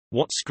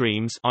What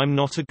screams, "I'm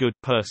not a good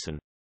person"?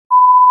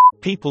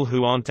 People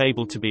who aren't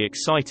able to be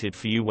excited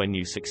for you when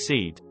you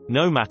succeed,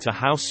 no matter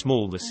how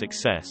small the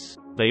success.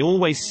 They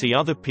always see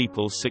other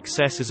people's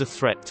success as a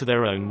threat to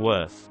their own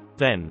worth.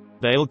 Then,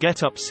 they'll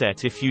get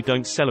upset if you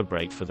don't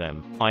celebrate for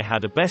them. I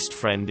had a best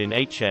friend in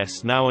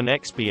HS, now an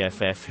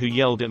ex-BFF, who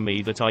yelled at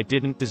me that I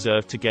didn't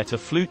deserve to get a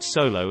flute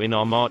solo in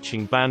our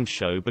marching band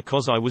show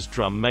because I was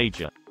drum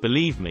major.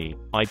 Believe me,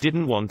 I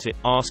didn't want it,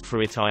 ask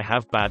for it, I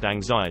have bad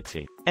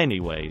anxiety.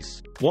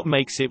 Anyways, what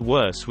makes it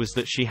worse was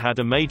that she had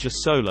a major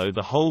solo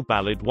the whole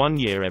ballad 1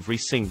 year every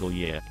single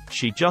year.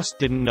 She just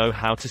didn't know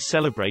how to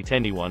celebrate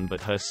anyone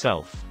but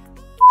herself.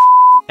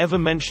 Ever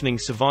mentioning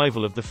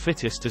survival of the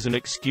fittest as an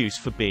excuse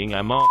for being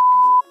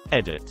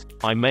Edit.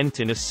 I meant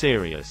in a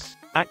serious,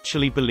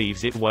 actually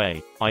believes it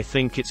way. I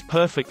think it's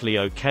perfectly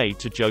okay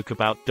to joke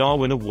about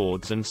Darwin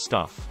Awards and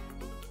stuff.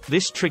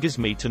 This triggers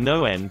me to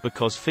no end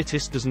because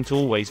fittest doesn't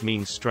always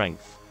mean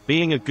strength.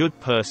 Being a good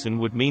person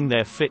would mean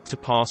they're fit to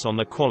pass on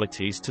their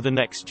qualities to the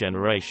next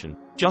generation.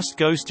 Just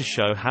goes to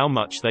show how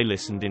much they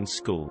listened in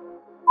school.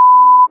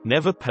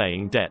 Never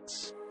paying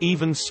debts.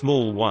 Even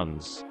small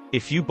ones.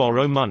 If you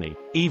borrow money,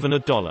 even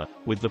 $1,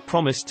 with the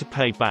promise to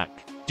pay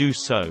back, do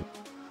so.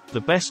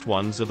 The best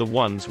ones are the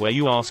ones where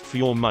you ask for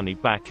your money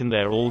back and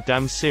they're all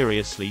damn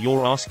seriously,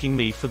 "You're asking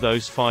me for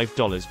those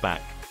 $5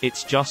 back.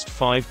 It's just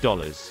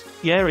 $5.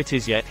 Yeah, it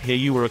is, yet here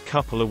you were a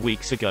couple of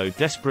weeks ago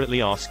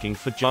desperately asking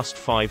for just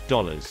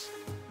 $5.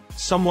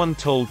 Someone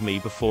told me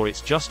before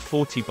it's just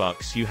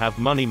 $40, you have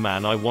money,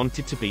 man. I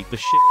wanted to beat the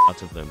shit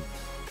out of them.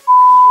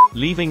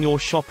 Leaving your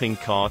shopping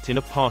cart in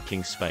a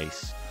parking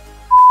space.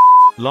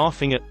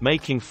 Laughing at,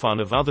 making fun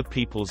of other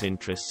people's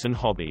interests and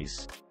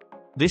hobbies.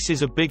 This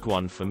is a big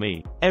one for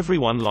me.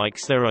 Everyone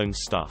likes their own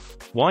stuff.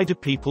 Why do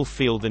people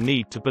feel the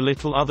need to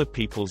belittle other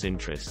people's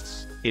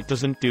interests? It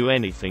doesn't do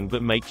anything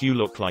but make you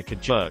look like a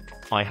jerk.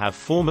 I have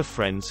former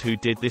friends who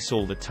did this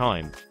all the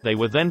time. They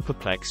were then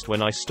perplexed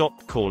when I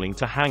stopped calling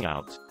to hang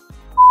out.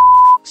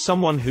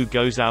 Someone who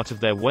goes out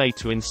of their way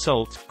to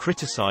insult,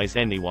 criticize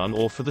anyone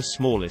or for the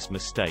smallest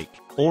mistake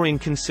or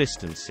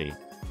inconsistency.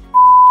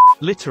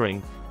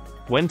 Littering.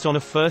 Went on a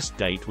first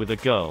date with a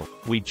girl.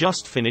 We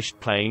just finished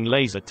playing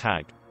laser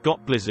tag.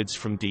 Got blizzards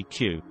from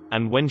DQ,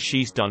 and when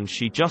she's done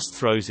she just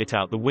throws it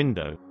out the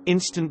window.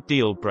 Instant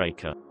deal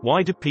breaker.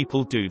 Why do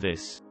people do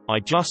this? I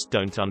just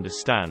don't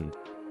understand.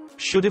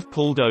 Should have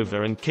pulled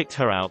over and kicked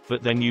her out,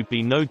 but then you'd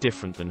be no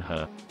different than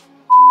her.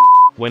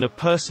 When a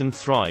person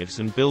thrives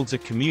and builds a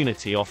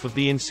community off of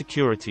the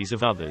insecurities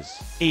of others,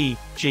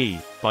 e.g.,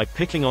 by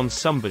picking on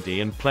somebody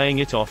and playing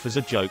it off as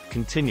a joke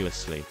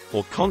continuously,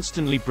 or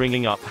constantly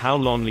bringing up how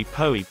lonely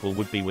people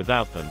would be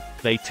without them,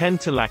 they tend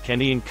to lack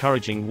any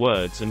encouraging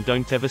words and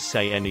don't ever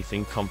say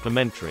anything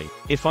complimentary.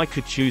 If I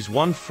could choose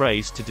one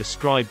phrase to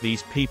describe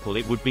these people,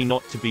 it would be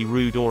not to be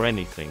rude or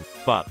anything,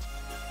 but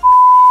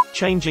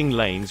changing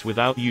lanes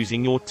without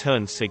using your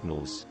turn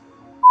signals.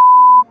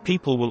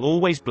 People will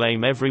always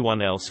blame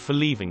everyone else for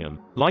leaving them.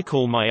 Like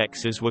all my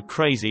exes were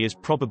crazy is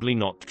probably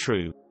not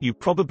true. You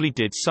probably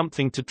did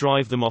something to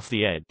drive them off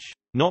the edge.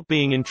 Not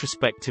being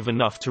introspective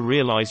enough to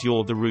realize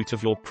you're the root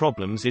of your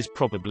problems is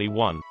probably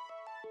one.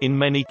 In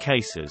many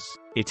cases,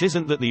 it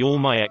isn't that the all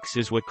my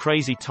exes were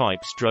crazy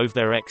types drove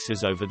their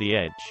exes over the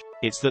edge.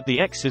 It's that the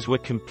exes were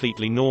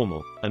completely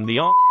normal, and the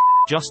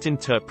just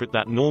interpret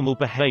that normal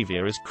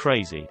behavior as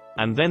crazy.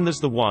 And then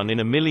there's the 1 in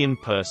a million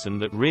person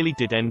that really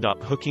did end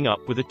up hooking up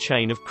with a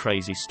chain of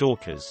crazy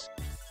stalkers.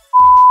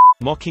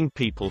 Mocking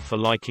people for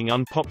liking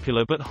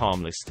unpopular but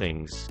harmless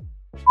things.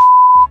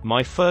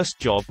 My first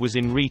job was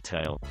in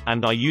retail,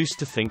 and I used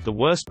to think the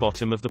worst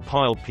bottom of the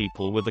pile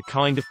people were the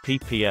kind of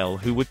PPL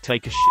who would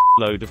take a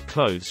shitload of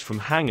clothes from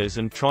hangers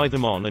and try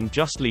them on and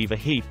just leave a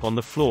heap on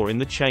the floor in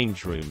the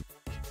change room.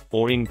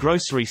 Or in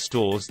grocery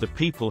stores, the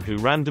people who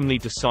randomly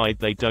decide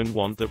they don't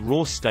want that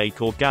raw steak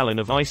or gallon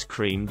of ice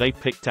cream they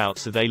picked out,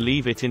 so they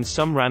leave it in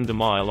some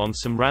random aisle on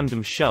some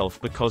random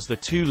shelf because they're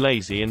too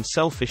lazy and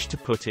selfish to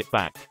put it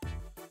back.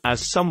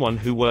 As someone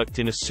who worked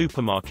in a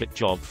supermarket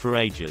job for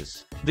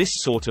ages, this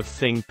sort of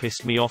thing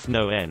pissed me off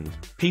no end.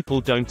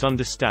 People don't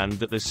understand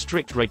that there's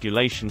strict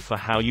regulation for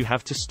how you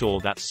have to store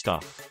that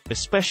stuff,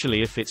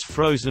 especially if it's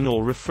frozen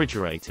or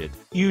refrigerated.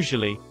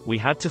 Usually, we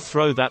had to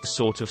throw that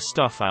sort of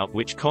stuff out,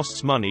 which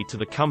costs money to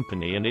the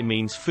company, and it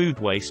means food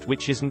waste,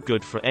 which isn't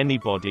good for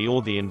anybody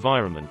or the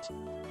environment.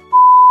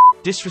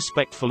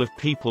 Disrespectful of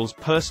people's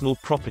personal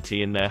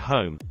property in their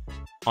home.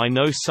 I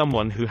know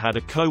someone who had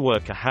a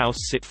co-worker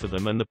house sit for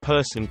them and the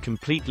person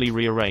completely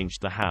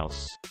rearranged the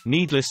house.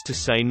 Needless to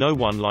say, no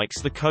one likes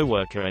the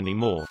co-worker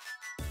anymore.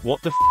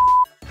 What the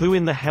f***? Who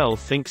in the hell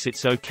thinks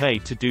it's okay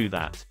to do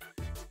that?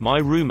 My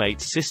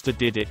roommate's sister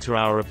did it to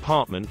our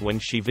apartment when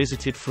she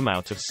visited from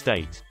out of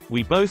state.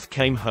 We both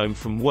came home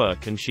from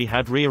work and she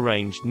had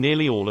rearranged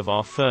nearly all of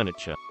our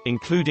furniture,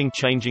 including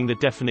changing the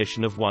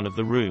definition of one of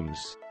the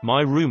rooms.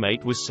 My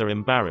roommate was so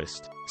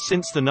embarrassed.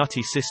 Since the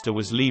nutty sister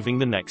was leaving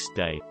the next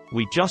day,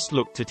 we just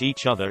looked at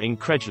each other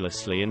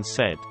incredulously and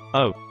said,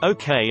 "Oh,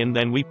 okay," and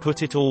then we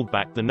put it all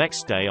back the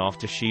next day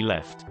after she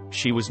left.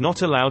 She was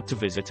not allowed to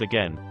visit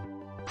again.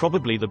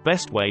 Probably the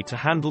best way to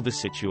handle the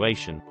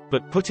situation,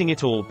 but putting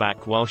it all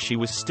back while she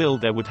was still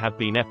there would have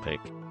been epic.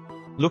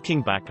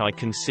 Looking back, I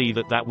can see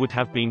that would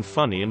have been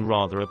funny and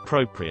rather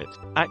appropriate,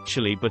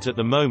 actually, but at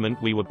the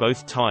moment we were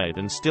both tired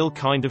and still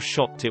kind of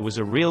shocked. It was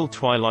a real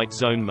Twilight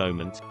Zone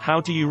moment.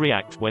 How do you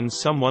react when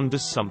someone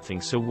does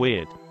something so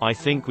weird? I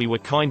think we were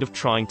kind of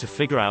trying to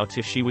figure out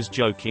if she was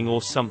joking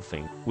or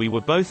something. We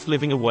were both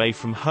living away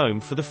from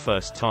home for the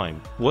first time,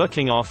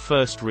 working our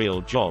first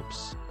real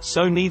jobs,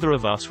 so neither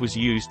of us was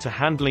used to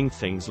handling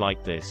things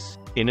like this.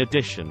 In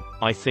addition,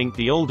 I think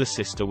the older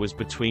sister was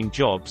between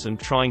jobs and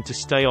trying to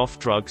stay off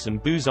drugs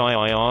and booze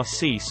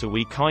IRC, so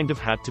we kind of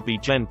had to be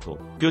gentle.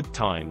 Good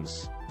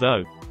times,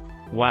 though.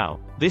 Wow,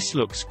 this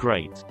looks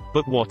great.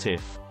 But what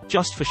if,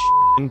 just for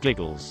and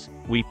giggles,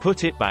 we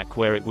put it back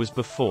where it was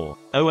before?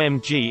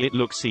 OMG, it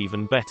looks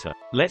even better.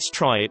 Let's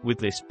try it with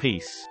this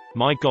piece.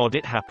 My god,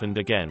 it happened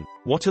again.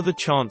 What are the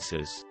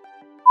chances?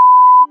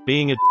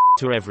 Being a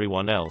to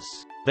everyone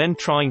else, then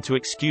trying to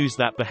excuse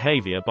that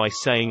behavior by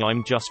saying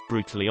I'm just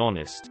brutally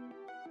honest.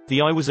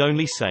 I was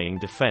only saying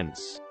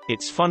defense.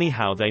 It's funny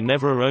how they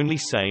never are only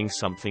saying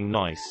something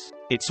nice.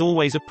 It's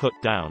always a put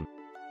down.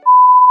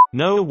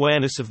 No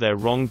awareness of their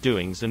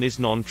wrongdoings and is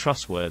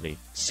non-trustworthy.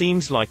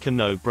 Seems like a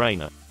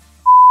no-brainer.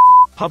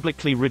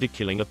 Publicly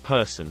ridiculing a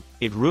person,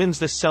 it ruins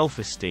their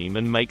self-esteem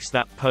and makes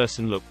that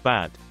person look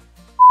bad.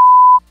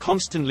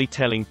 Constantly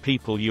telling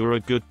people you're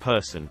a good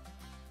person.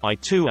 I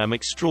too am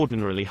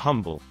extraordinarily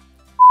humble.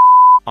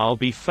 I'll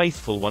be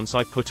faithful once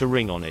I put a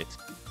ring on it.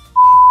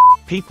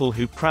 People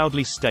who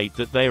proudly state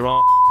that they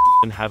are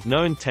and have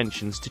no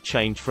intentions to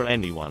change for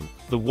anyone.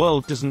 The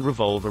world doesn't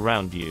revolve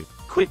around you.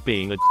 Quit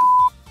being a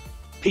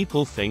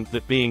People think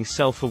that being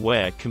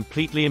self-aware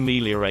completely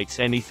ameliorates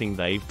anything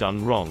they've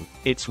done wrong.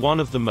 It's one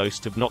of the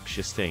most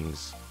obnoxious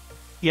things.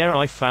 Yeah,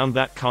 I found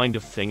that kind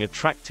of thing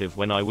attractive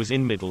when I was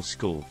in middle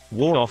school.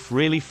 Wore off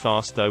really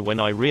fast though when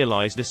I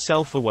realized a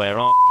self-aware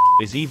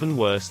is even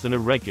worse than a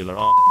regular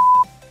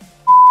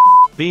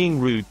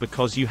Being rude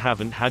because you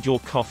haven't had your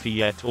coffee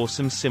yet or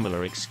some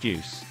similar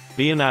excuse.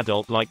 Be an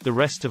adult like the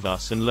rest of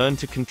us and learn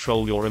to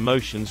control your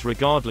emotions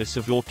regardless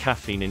of your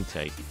caffeine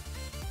intake.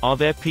 Are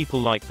there people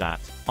like that?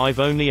 I've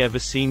only ever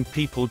seen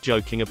people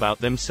joking about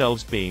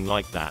themselves being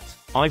like that.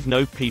 I've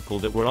known people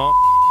that were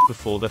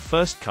before their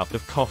first cup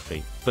of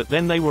coffee, but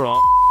then they were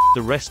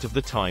the rest of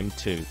the time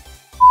too.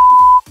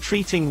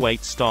 Treating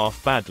wait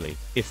staff badly.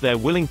 If they're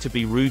willing to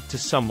be rude to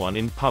someone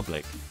in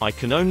public, I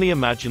can only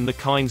imagine the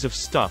kinds of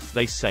stuff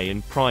they say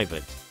in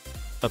private.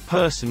 A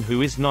person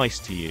who is nice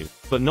to you,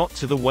 but not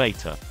to the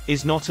waiter,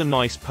 is not a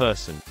nice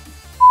person.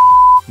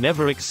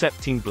 Never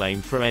accepting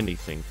blame for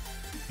anything.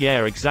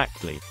 Yeah,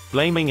 exactly.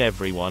 Blaming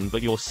everyone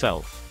but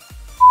yourself.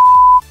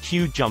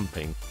 Queue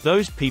jumping.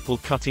 Those people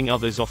cutting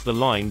others off the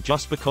line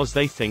just because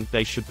they think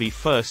they should be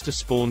first are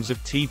spawns of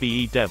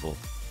TBE devil.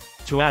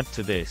 To add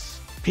to this,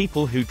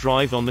 people who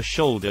drive on the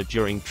shoulder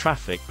during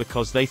traffic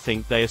because they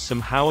think they are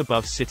somehow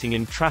above sitting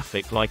in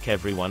traffic like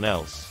everyone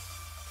else.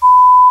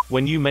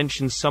 When you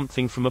mention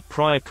something from a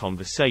prior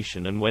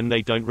conversation and when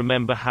they don't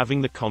remember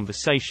having the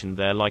conversation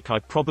there, like I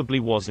probably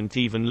wasn't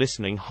even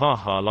listening,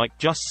 haha, like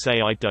just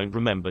say I don't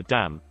remember,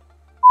 damn.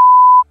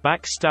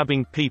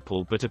 Backstabbing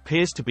people but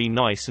appears to be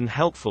nice and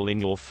helpful in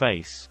your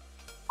face.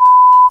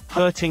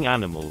 Hurting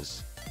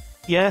animals.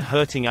 Yeah,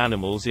 hurting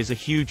animals is a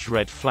huge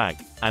red flag,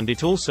 and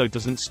it also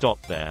doesn't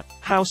stop there.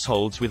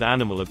 Households with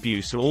animal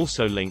abuse are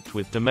also linked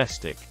with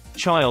domestic,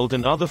 child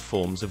and other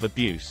forms of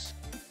abuse.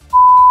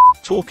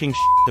 Talking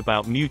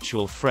about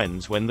mutual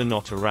friends when they're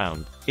not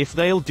around. If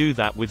they'll do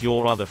that with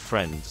your other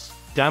friends,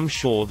 damn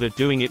sure they're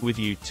doing it with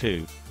you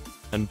too.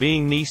 And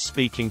being nice,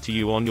 speaking to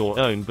you on your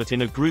own but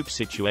in a group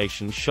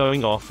situation,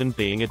 showing off and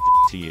being a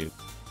to you.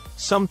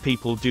 Some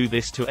people do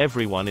this to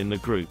everyone in the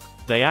group.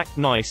 They act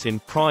nice in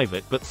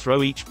private but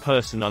throw each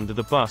person under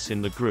the bus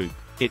in the group.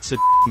 It's a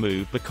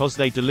move because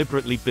they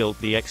deliberately built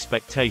the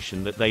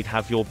expectation that they'd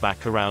have your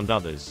back around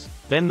others.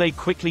 Then they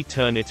quickly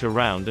turn it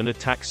around and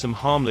attack some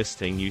harmless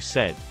thing you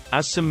said,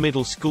 as some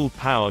middle school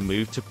power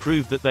move to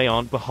prove that they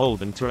aren't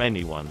beholden to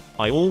anyone.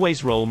 I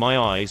always roll my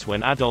eyes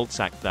when adults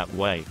act that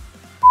way.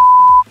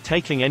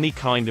 Taking any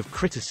kind of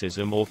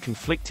criticism or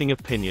conflicting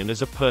opinion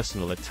as a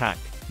personal attack.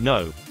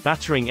 No,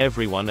 battering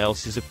everyone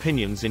else's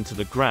opinions into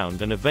the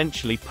ground and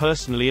eventually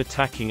personally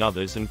attacking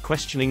others and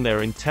questioning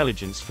their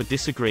intelligence for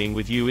disagreeing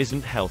with you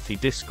isn't healthy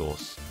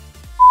discourse.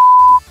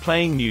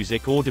 Playing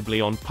music audibly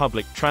on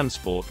public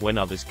transport when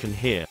others can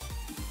hear.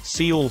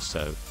 See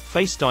also,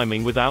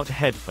 FaceTiming without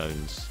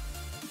headphones.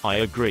 I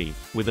agree,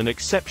 with an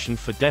exception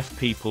for deaf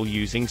people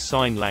using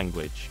sign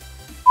language.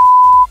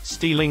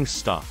 Stealing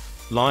stuff.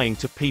 Lying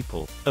to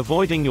people.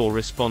 Avoiding your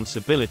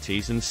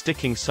responsibilities and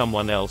sticking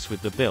someone else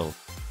with the bill.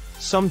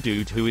 Some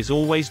dude who is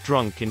always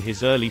drunk in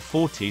his early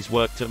 40s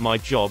worked at my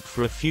job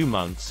for a few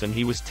months and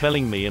he was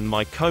telling me and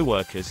my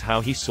coworkers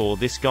how he saw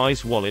this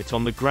guy's wallet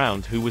on the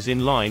ground who was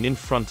in line in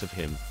front of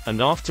him,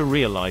 and after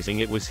realizing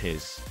it was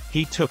his,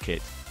 he took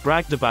it,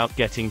 bragged about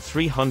getting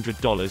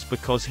 $300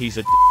 because he's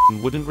a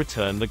and wouldn't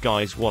return the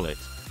guy's wallet.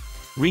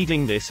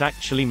 Reading this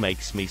actually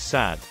makes me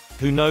sad.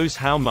 Who knows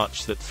how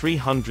much that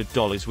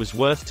 $300 was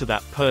worth to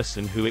that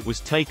person who it was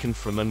taken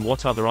from and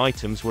what other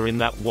items were in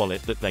that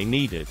wallet that they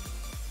needed.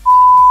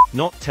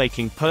 Not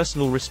taking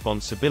personal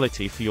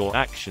responsibility for your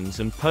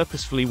actions and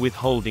purposefully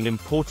withholding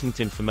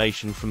important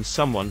information from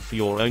someone for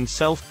your own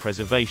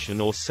self-preservation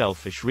or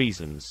selfish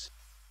reasons.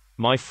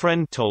 My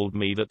friend told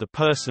me that the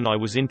person I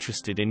was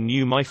interested in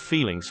knew my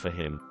feelings for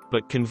him,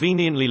 but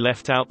conveniently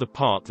left out the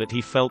part that he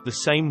felt the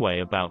same way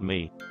about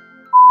me.